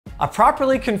A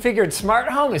properly configured smart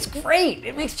home is great.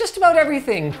 It makes just about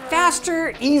everything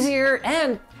faster, easier,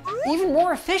 and even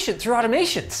more efficient through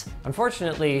automations.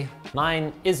 Unfortunately,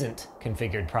 mine isn't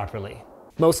configured properly.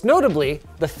 Most notably,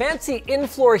 the fancy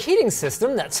in-floor heating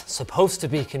system that's supposed to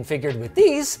be configured with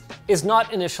these is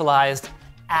not initialized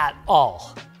at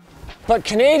all. But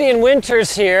Canadian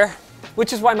winter's here,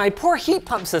 which is why my poor heat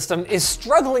pump system is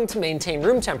struggling to maintain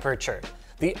room temperature.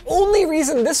 The only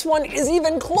reason this one is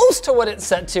even close to what it's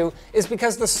set to is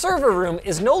because the server room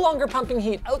is no longer pumping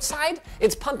heat outside,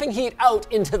 it's pumping heat out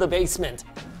into the basement.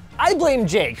 I blame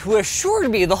Jake, who assured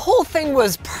me the whole thing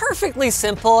was perfectly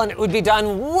simple and it would be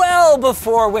done well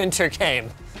before winter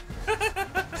came.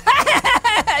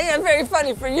 Yeah, very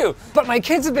funny for you. But my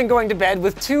kids have been going to bed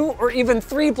with 2 or even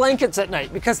 3 blankets at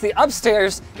night because the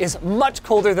upstairs is much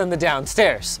colder than the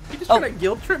downstairs. You just trying to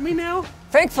guilt trip me now?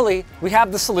 Thankfully, we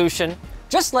have the solution.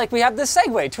 Just like we have this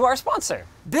segue to our sponsor.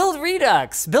 Build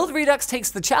Redux. Build Redux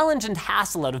takes the challenge and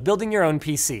hassle out of building your own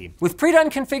PC. With pre-done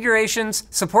configurations,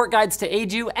 support guides to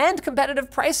aid you, and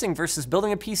competitive pricing versus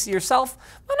building a PC yourself,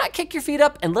 why not kick your feet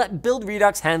up and let Build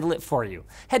Redux handle it for you?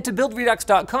 Head to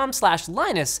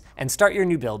buildredux.com/Linus and start your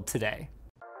new build today.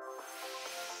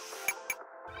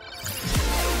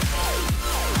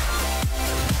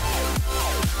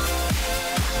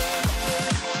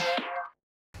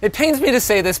 It pains me to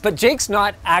say this, but Jake's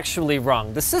not actually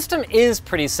wrong. The system is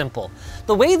pretty simple.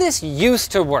 The way this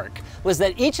used to work was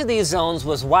that each of these zones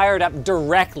was wired up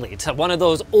directly to one of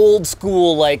those old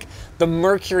school, like the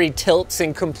mercury tilts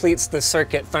and completes the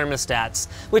circuit thermostats,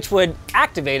 which would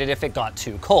activate it if it got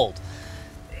too cold.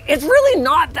 It's really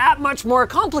not that much more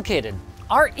complicated.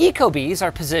 Our Ecobees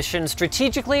are positioned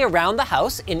strategically around the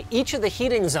house in each of the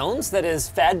heating zones that is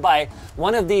fed by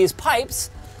one of these pipes.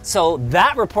 So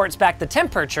that reports back the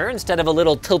temperature instead of a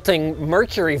little tilting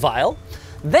mercury vial.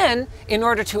 Then, in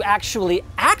order to actually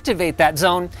activate that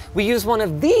zone, we use one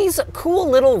of these cool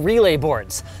little relay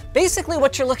boards. Basically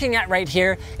what you're looking at right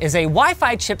here is a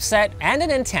Wi-Fi chipset and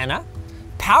an antenna,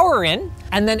 power in,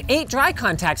 and then 8 dry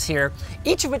contacts here,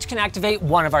 each of which can activate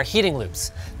one of our heating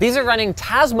loops. These are running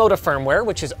Tasmota firmware,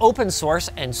 which is open source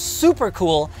and super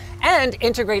cool, and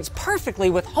integrates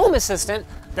perfectly with Home Assistant,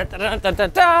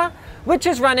 which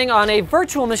is running on a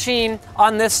virtual machine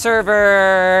on this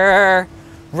server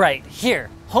right here.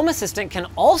 Home Assistant can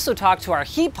also talk to our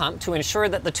heat pump to ensure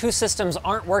that the 2 systems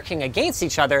aren't working against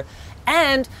each other.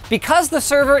 And because the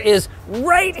server is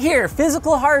right here,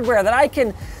 physical hardware that I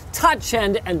can touch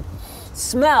and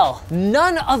smell,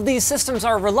 none of these systems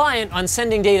are reliant on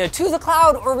sending data to the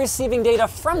cloud or receiving data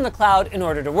from the cloud in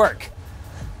order to work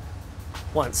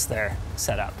once they're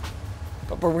set up.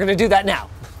 But we're gonna do that now.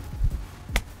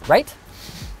 Right?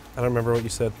 I don't remember what you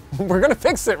said. We're gonna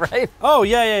fix it, right? Oh,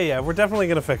 yeah. We're definitely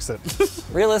gonna fix it.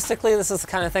 Realistically, this is the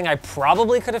kind of thing I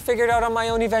probably could have figured out on my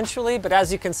own eventually, but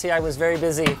as you can see, I was very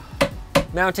busy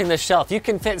mounting the shelf. You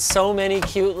can fit so many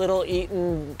cute little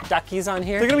eaten duckies on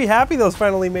here. They're gonna be happy those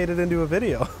finally made it into a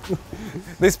video.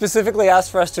 They specifically asked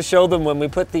for us to show them when we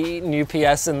put the eaten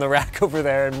UPS in the rack over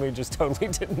there, and we just totally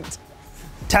didn't.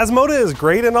 Tasmota is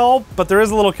great and all, but there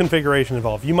is a little configuration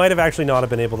involved. You might have actually not have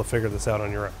been able to figure this out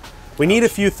on your own. We need a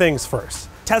few things first.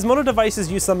 Tasmota devices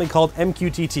use something called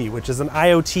MQTT, which is an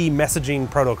IoT messaging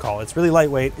protocol. It's really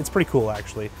lightweight, it's pretty cool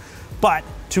actually. But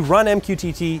to run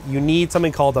MQTT, you need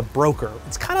something called a broker.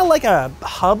 It's kind of like a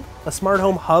hub, a smart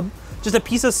home hub, just a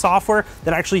piece of software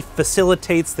that actually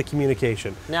facilitates the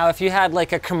communication. Now, if you had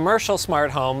like a commercial smart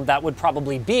home, that would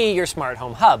probably be your smart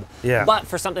home hub. Yeah. But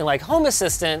for something like Home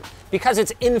Assistant, because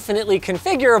it's infinitely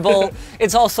configurable,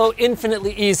 it's also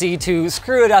infinitely easy to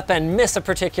screw it up and miss a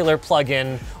particular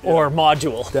plugin or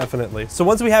module. Definitely. So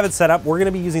once we have it set up, we're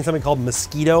gonna be using something called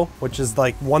Mosquito, which is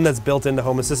like one that's built into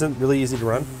Home Assistant, really easy to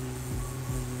run.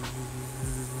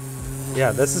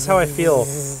 Yeah, this is how I feel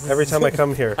every time I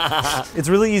come here. It's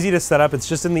really easy to set up. It's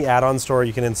just in the add-on store.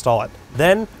 You can install it.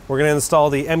 Then we're going to install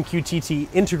the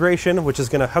MQTT integration, which is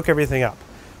going to hook everything up.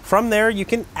 From there, you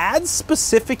can add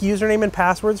specific username and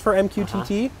passwords for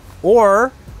MQTT,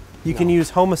 or you can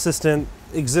use Home Assistant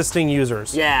existing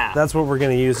users. Yeah. That's what we're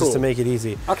going to use just to make it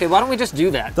easy. Okay, why don't we just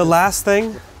do that? The last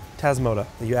thing, Tasmota.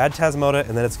 You add Tasmota,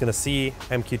 and then it's going to see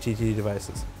MQTT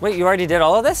devices. Wait, you already did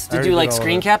all of this? Did you like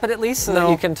screen cap it at least so that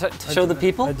you can show the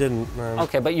people? I didn't.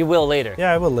 Okay, but you will later.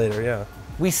 Yeah, I will later, yeah.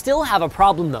 We still have a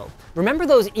problem though. Remember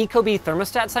those Ecobee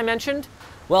thermostats I mentioned?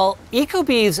 Well,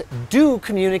 Ecobees do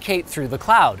communicate through the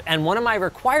cloud, and one of my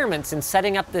requirements in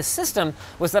setting up this system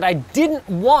was that I didn't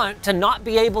want to not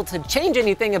be able to change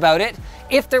anything about it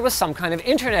if there was some kind of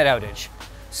internet outage.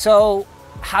 So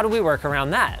how do we work around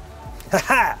that?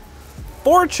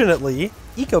 Fortunately,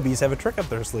 Ecobees have a trick up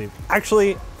their sleeve.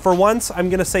 Actually, for once, I'm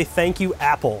gonna say thank you,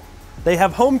 Apple. They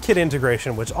have HomeKit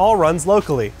integration, which all runs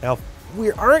locally. Now,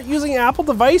 we aren't using Apple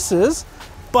devices,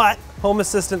 but Home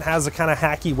Assistant has a kind of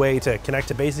hacky way to connect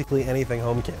to basically anything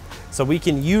HomeKit. So we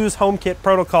can use HomeKit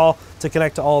protocol to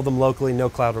connect to all of them locally, no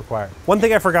cloud required. One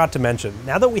thing I forgot to mention,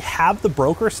 now that we have the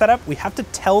broker set up, we have to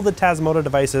tell the Tasmota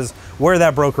devices where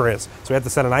that broker is. So we have to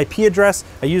set an IP address,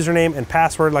 a username, and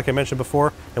password like I mentioned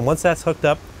before. And once that's hooked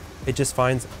up, it just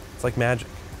finds it. It's like magic.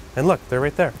 And look, they're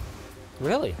right there.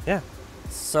 Really? Yeah.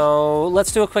 So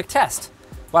let's do a quick test.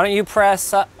 Why don't you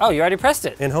press, oh, you already pressed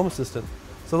it. In Home Assistant.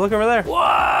 So look over there.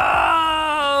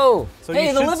 Whoa! So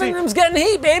hey, the living room's getting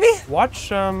heat, baby.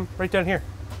 Watch right down here.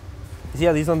 You see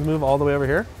how these ones move all the way over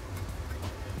here?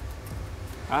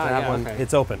 Ah, That yeah, one, okay.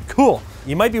 it's open. Cool.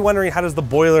 You might be wondering, how does the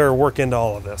boiler work into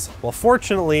all of this? Well,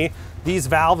 fortunately, these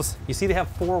valves, you see they have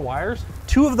 4 wires?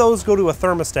 2 of those go to a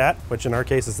thermostat, which in our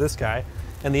case is this guy,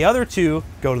 and the other 2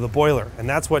 go to the boiler, and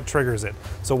that's what triggers it.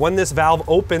 So when this valve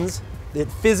opens, it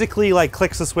physically like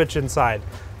clicks a switch inside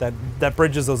that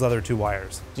bridges those other 2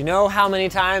 wires. Do you know how many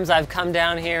times I've come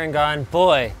down here and gone,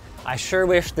 boy, I sure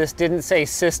wish this didn't say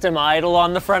system idle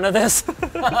on the front of this?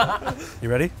 You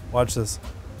ready? Watch this.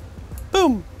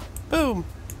 Boom, boom.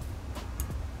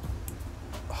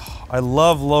 Oh, I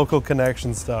love local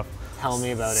connection stuff. Tell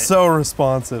me about it. So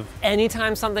responsive.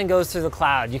 Anytime something goes through the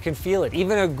cloud, you can feel it.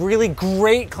 Even a really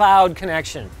great cloud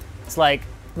connection. It's like,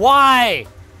 why?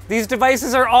 These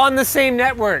devices are on the same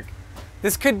network.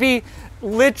 This could be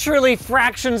literally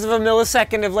fractions of a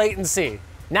millisecond of latency.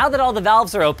 Now that all the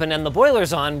valves are open and the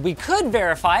boiler's on, we could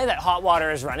verify that hot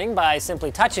water is running by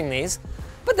simply touching these.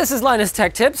 But this is Linus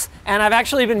Tech Tips, and I've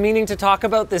actually been meaning to talk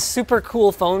about this super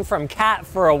cool phone from Cat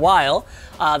for a while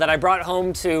that I brought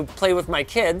home to play with my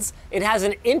kids. It has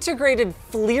an integrated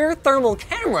FLIR thermal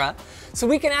camera, so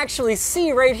we can actually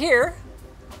see right here.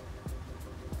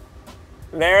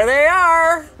 There they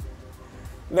are.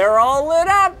 They're all lit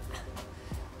up.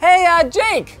 Hey,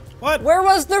 Jake. What? Where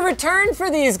was the return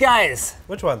for these guys?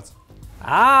 Which ones?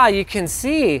 Ah, you can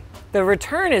see the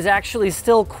return is actually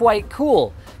still quite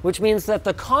cool, which means that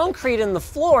the concrete in the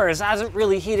floors hasn't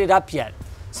really heated up yet.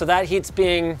 So that heat's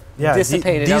being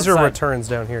dissipated these outside. are returns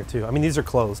down here too. I mean, these are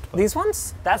closed. But These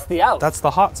ones? That's the out. that's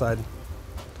the hot side.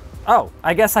 Oh,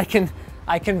 I guess I can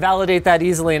validate that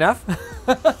easily enough.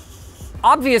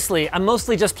 Obviously, I'm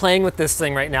mostly just playing with this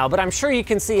thing right now, but I'm sure you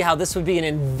can see how this would be an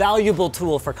invaluable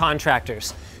tool for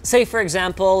contractors. Say, for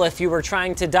example, if you were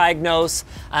trying to diagnose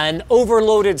an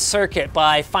overloaded circuit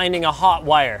by finding a hot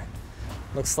wire.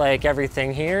 Looks like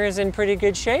everything here is in pretty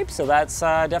good shape, so that's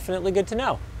definitely good to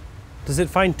know. Does it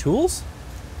find tools?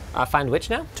 Find which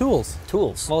now? Tools.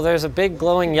 Tools. Well, there's a big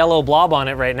glowing yellow blob on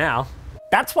it right now.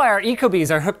 That's why our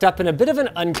Ecobees are hooked up in a bit of an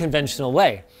unconventional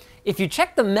way. If you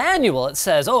check the manual, it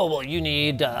says, oh, well, you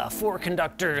need 4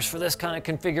 conductors for this kind of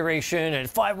configuration and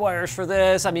 5 wires for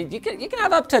this. I mean, you can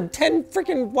have up to 10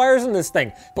 freaking wires in this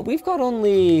thing, but we've got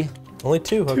only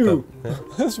 2 hooked up. Yeah.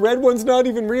 This red one's not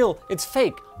even real. It's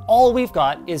fake. All we've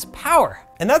got is power.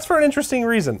 And that's for an interesting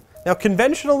reason. Now,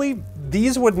 conventionally,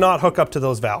 these would not hook up to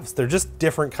those valves. They're just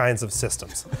different kinds of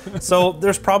systems. So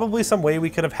there's probably some way we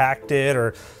could have hacked it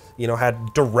or, you know,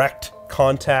 had direct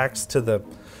contacts to the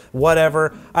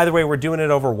whatever. Either way, we're doing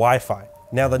it over Wi-Fi.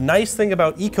 Now, the nice thing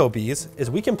about Ecobees is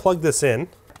we can plug this in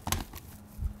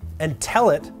and tell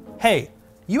it, hey,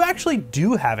 you actually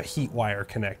do have a heat wire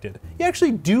connected. You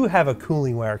actually do have a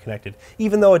cooling wire connected,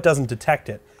 even though it doesn't detect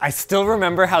it. I still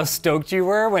remember how stoked you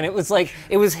were when it was like,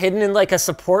 it was hidden in like a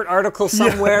support article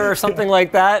somewhere or something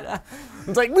like that.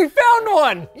 It's like, we found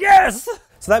one, yes!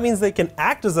 So that means they can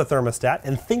act as a thermostat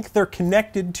and think they're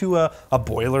connected to a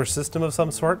boiler system of some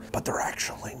sort, but they're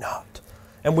actually not.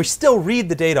 And we still read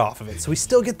the data off of it, so we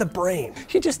still get the brain.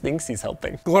 He just thinks he's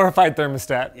helping. Glorified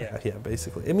thermostat. Yeah,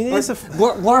 basically. I mean, it is a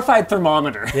glorified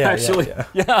thermometer, actually.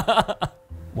 Yeah.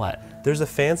 What? There's a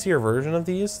fancier version of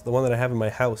these, the one that I have in my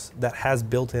house, that has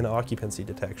built-in occupancy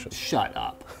detection. Shut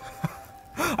up.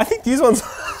 I think these ones,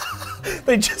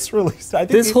 they just released.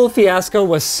 This whole fiasco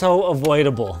was so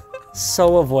avoidable.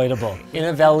 So avoidable.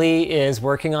 Innovelli is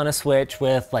working on a switch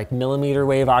with like millimeter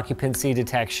wave occupancy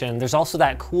detection. There's also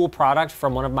that cool product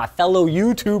from one of my fellow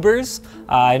YouTubers.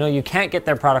 I know you can't get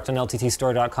their product on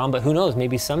lttstore.com, but who knows,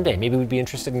 maybe someday. Maybe we'd be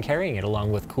interested in carrying it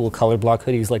along with cool color block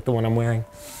hoodies like the one I'm wearing.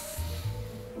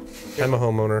 I'm a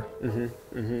homeowner.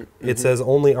 It says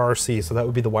only RC, so that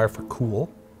would be the wire for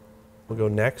cool. We'll go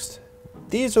next.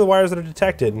 These are the wires that are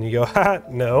detected, and you go, ha,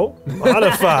 no,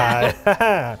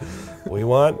 modify. We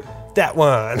want that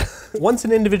one. Once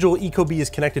an individual Ecobee is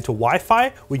connected to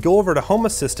Wi-Fi, we go over to Home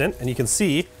Assistant, and you can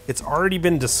see it's already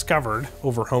been discovered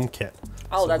over HomeKit.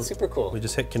 Oh, that's super cool. We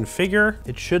just hit configure.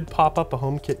 It should pop up a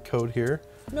HomeKit code here.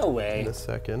 No way. In a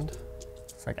second.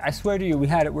 It's like, I swear to you, we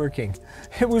had it working.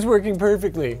 It was working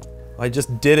perfectly. I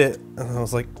just did it, and I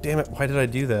was like, damn it, why did I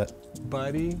do that?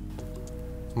 Buddy.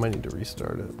 I might need to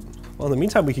restart it. Well, in the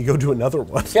meantime, we can go do another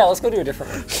one. Yeah, let's go do a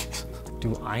different one.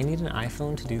 Do I need an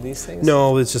iPhone to do these things?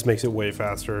 No, it just makes it way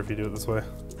faster if you do it this way.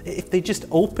 If they just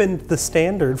opened the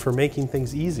standard for making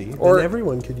things easy, then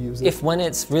everyone could use it. If when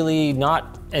it's really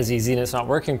not as easy and it's not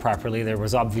working properly, there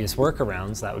was obvious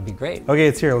workarounds, that would be great. Okay,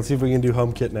 it's here. Let's see if we can do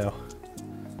HomeKit now.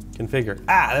 Configure.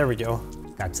 Ah, there we go.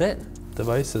 That's it.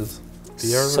 Devices.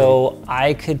 So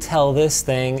I could tell this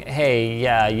thing, hey,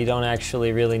 yeah, you don't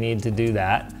actually really need to do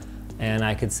that. And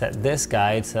I could set this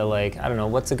guy to like, I don't know,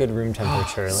 what's a good room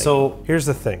temperature? Like, so here's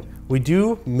the thing. We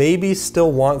do maybe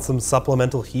still want some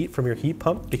supplemental heat from your heat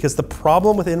pump, because the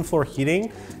problem with in-floor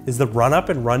heating is the run up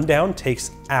and run down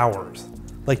takes hours.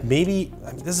 Like maybe,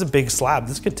 I mean, this is a big slab.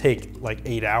 This could take like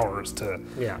 8 hours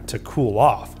to cool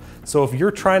off. So if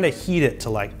you're trying to heat it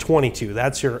to like 22,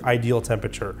 that's your ideal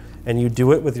temperature, and you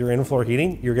do it with your in-floor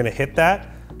heating, you're gonna hit that,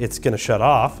 it's gonna shut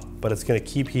off, but it's gonna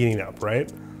keep heating up,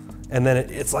 right? And then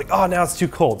it's like, oh, now it's too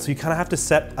cold. So you kind of have to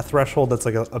set a threshold that's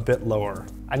like a bit lower.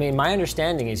 I mean, my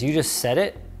understanding is you just set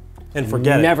it and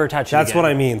forget it. Never touch it That's again.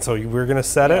 what I mean. So we're gonna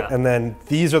set it, and then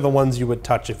these are the ones you would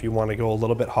touch if you want to go a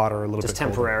little bit hotter, or a little just bit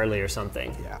colder. temporarily or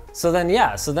something. Yeah. So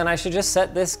then I should just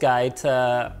set this guy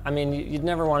to, I mean, you'd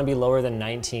never want to be lower than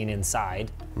 19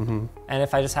 inside. And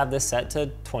if I just have this set to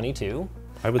 22.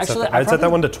 I would set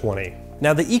that one to 20.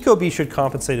 Now the Ecobee should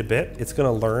compensate a bit. It's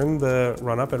gonna learn the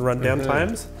run up and run down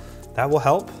times. That will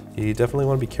help. You definitely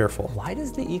want to be careful. Why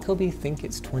does the Ecobee think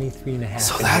it's 23 and a half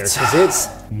so in that's, here? Because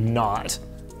it's not.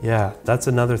 Yeah, that's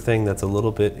another thing that's a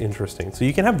little bit interesting. So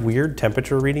you can have weird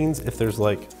temperature readings if there's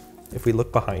like, if we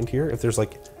look behind here, if there's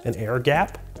like an air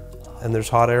gap and there's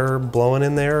hot air blowing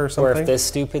in there or something. Or if this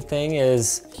stupid thing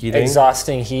is heating,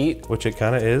 exhausting heat. Which it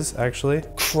kind of is, actually.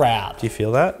 Crap. Do you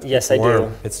feel that? Yes, I do.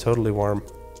 It's totally warm.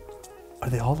 Are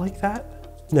they all like that?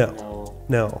 No.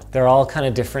 No. They're all kind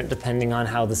of different depending on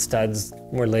how the studs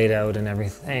were laid out and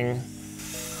everything.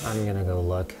 I'm gonna go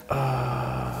look.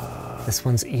 This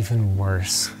one's even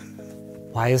worse.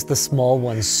 Why is the small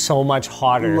one so much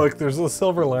hotter? Look, there's a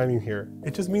silver lining here.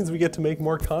 It just means we get to make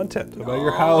more content about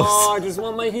your house. Oh, I just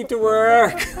want my heat to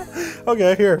work.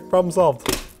 Okay, here, problem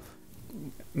solved. I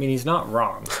mean, he's not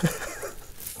wrong.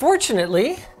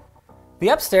 Fortunately, the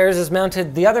upstairs is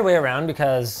mounted the other way around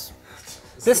because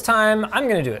this time I'm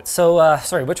gonna do it. So,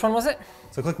 sorry, which one was it?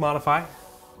 So click modify.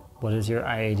 What is your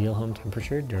ideal home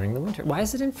temperature during the winter? Why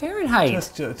is it in Fahrenheit?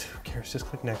 Who cares? Just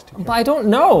click next to it. But I don't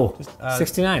know.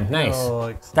 69, nice. No,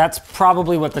 like, that's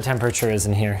probably what the temperature is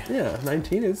in here. Yeah,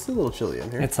 19, it's a little chilly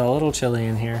in here. It's a little chilly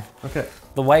in here. Okay.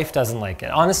 The wife doesn't like it.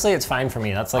 Honestly, it's fine for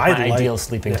me. That's like my ideal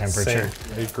sleeping temperature.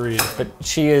 Same. I agree. But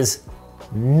she is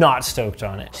not stoked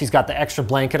on it. She's got the extra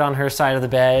blanket on her side of the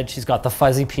bed. She's got the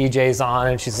fuzzy PJs on,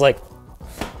 and she's like,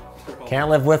 can't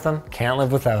live with them, can't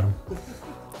live without them.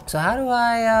 So how do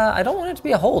I don't want it to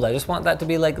be a hold. I just want that to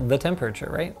be like the temperature,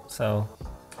 right? So,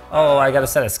 oh, I gotta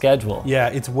set a schedule. Yeah,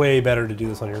 it's way better to do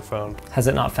this on your phone. Has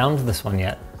it not found this one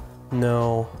yet?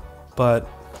 No, but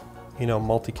you know,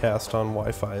 multicast on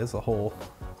Wi-Fi is a whole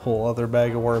other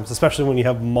bag of worms, especially when you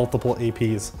have multiple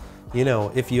APs. You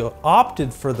know, if you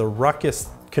opted for the Ruckus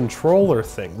controller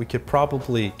thing, we could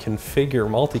probably configure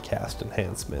multicast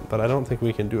enhancement, but I don't think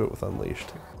we can do it with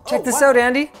Unleashed. Check this out,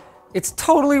 Andy. It's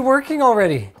totally working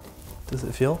already. Does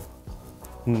it feel?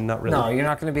 Not really. No, you're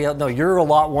not gonna be able, no, you're a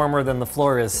lot warmer than the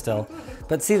floor is still.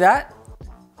 But see that?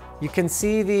 You can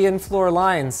see the in-floor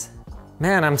lines.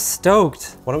 Man, I'm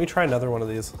stoked. Why don't we try another one of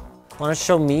these? Wanna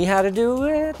show me how to do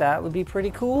it? That would be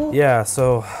pretty cool. Yeah,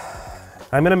 so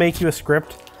I'm gonna make you a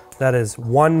script that is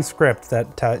one script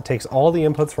that takes all the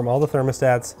inputs from all the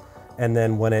thermostats, and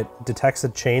then when it detects a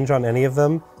change on any of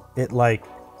them, it like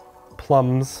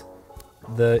plumbs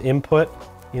the input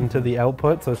into the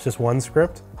output, so it's just one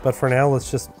script. But for now,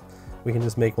 we can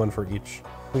just make one for each.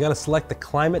 We gotta select the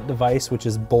climate device, which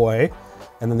is boy,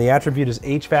 and then the attribute is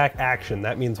HVAC action.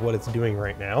 That means what it's doing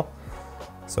right now.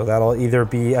 So that'll either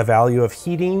be a value of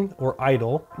heating or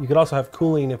idle. You could also have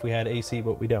cooling if we had AC,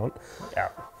 but we don't. Yeah.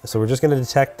 So we're just gonna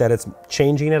detect that it's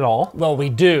changing at all. Well, we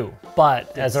do,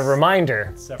 but as a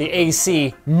reminder, the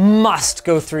AC must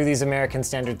go through these American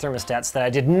standard thermostats that I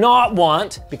did not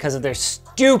want because of their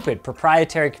stupid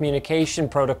proprietary communication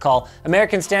protocol.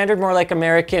 American standard, more like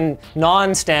American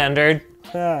non-standard.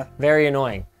 Very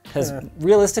annoying. because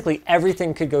realistically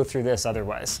everything could go through this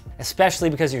otherwise, especially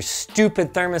because your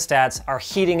stupid thermostats are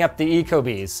heating up the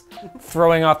Ecobees,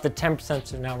 throwing off the temp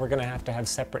sensor. Now we're gonna have to have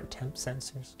separate temp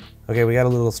sensors. Okay, we got a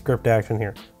little script action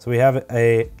here. So we have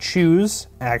a choose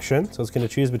action, so it's gonna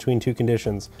choose between two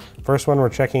conditions. First one, we're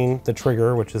checking the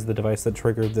trigger, which is the device that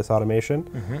triggered this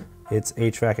automation. Its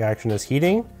HVAC action is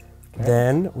heating. Okay.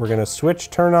 Then we're gonna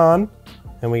switch turn on,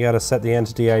 and we got to set the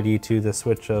entity ID to the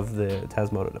switch of the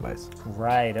Tasmota device.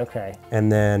 Right, okay.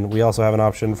 And then we also have an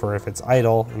option for if it's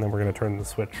idle, and then we're going to turn the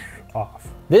switch off.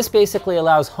 This basically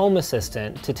allows Home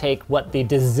Assistant to take what the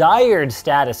desired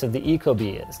status of the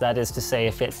Ecobee is. That is to say,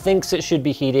 if it thinks it should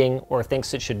be heating or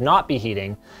thinks it should not be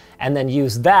heating, and then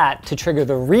use that to trigger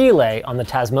the relay on the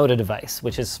Tasmota device,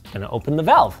 which is going to open the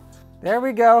valve. There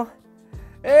we go.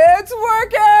 It's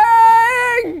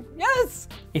working! Yes!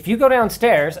 If you go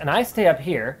downstairs and I stay up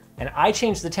here and I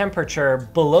change the temperature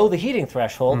below the heating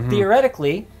threshold,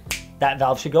 theoretically, that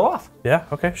valve should go off. Yeah,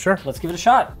 okay, sure. Let's give it a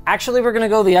shot. Actually, we're gonna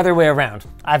go the other way around.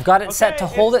 I've got it set to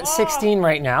hold at 16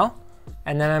 right now,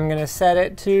 and then I'm gonna set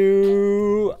it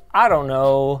to, I don't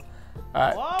know,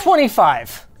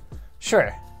 25.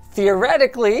 Sure.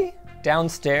 Theoretically,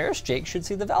 downstairs, Jake should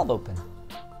see the valve open.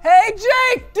 Hey,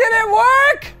 Jake, did it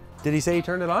work? Did he say he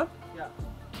turned it on? Yeah.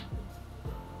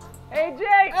 Hey,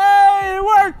 Jake! Hey, it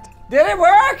worked! Did it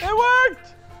work? It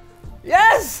worked!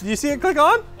 Yes! Did you see it click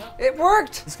on? It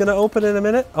worked! It's gonna open in a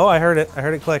minute. Oh, I heard it. I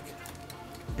heard it click.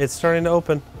 It's starting to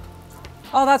open.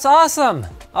 Oh, that's awesome!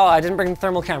 Oh, I didn't bring the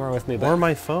thermal camera with me, but... Or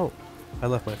my phone. I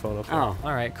left my phone open. Oh,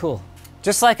 all right, cool.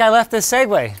 Just like I left this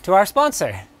segue to our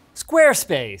sponsor,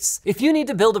 Squarespace. If you need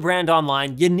to build a brand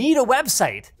online, you need a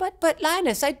website. But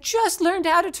Linus, I just learned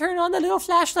how to turn on the little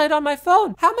flashlight on my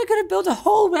phone. How am I gonna build a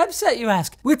whole website, you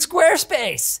ask? With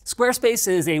Squarespace. Squarespace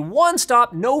is a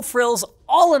one-stop, no-frills,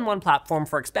 all-in-one platform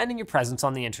for expanding your presence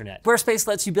on the internet. Squarespace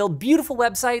lets you build beautiful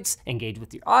websites, engage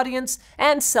with your audience,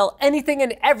 and sell anything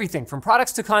and everything from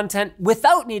products to content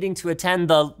without needing to attend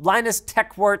the Linus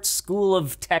TechWort School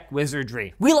of Tech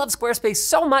Wizardry. We love Squarespace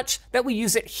so much that we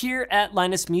use it here at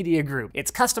Linus Media Group. Its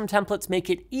custom templates make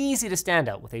it easy to stand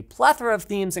out with a plethora of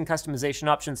themes and customization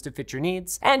options to fit your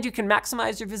needs, and you can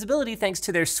maximize your visibility thanks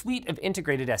to their suite of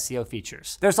integrated SEO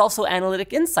features. There's also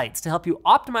analytic insights to help you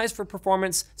optimize for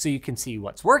performance so you can see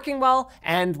what's working well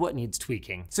and what needs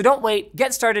tweaking. So don't wait,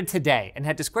 get started today and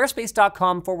head to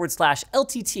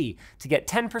squarespace.com/LTT to get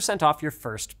 10% off your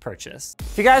first purchase.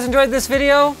 If you guys enjoyed this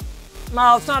video,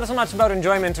 well, it's not so much about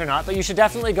enjoyment or not, but you should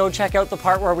definitely go check out the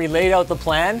part where we laid out the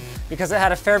plan because it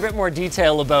had a fair bit more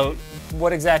detail about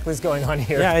what exactly is going on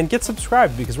here. Yeah, and get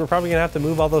subscribed because we're probably gonna have to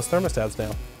move all those thermostats now.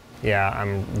 Yeah,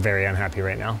 I'm very unhappy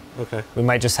right now. Okay. We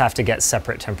might just have to get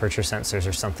separate temperature sensors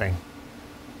or something.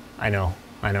 I know.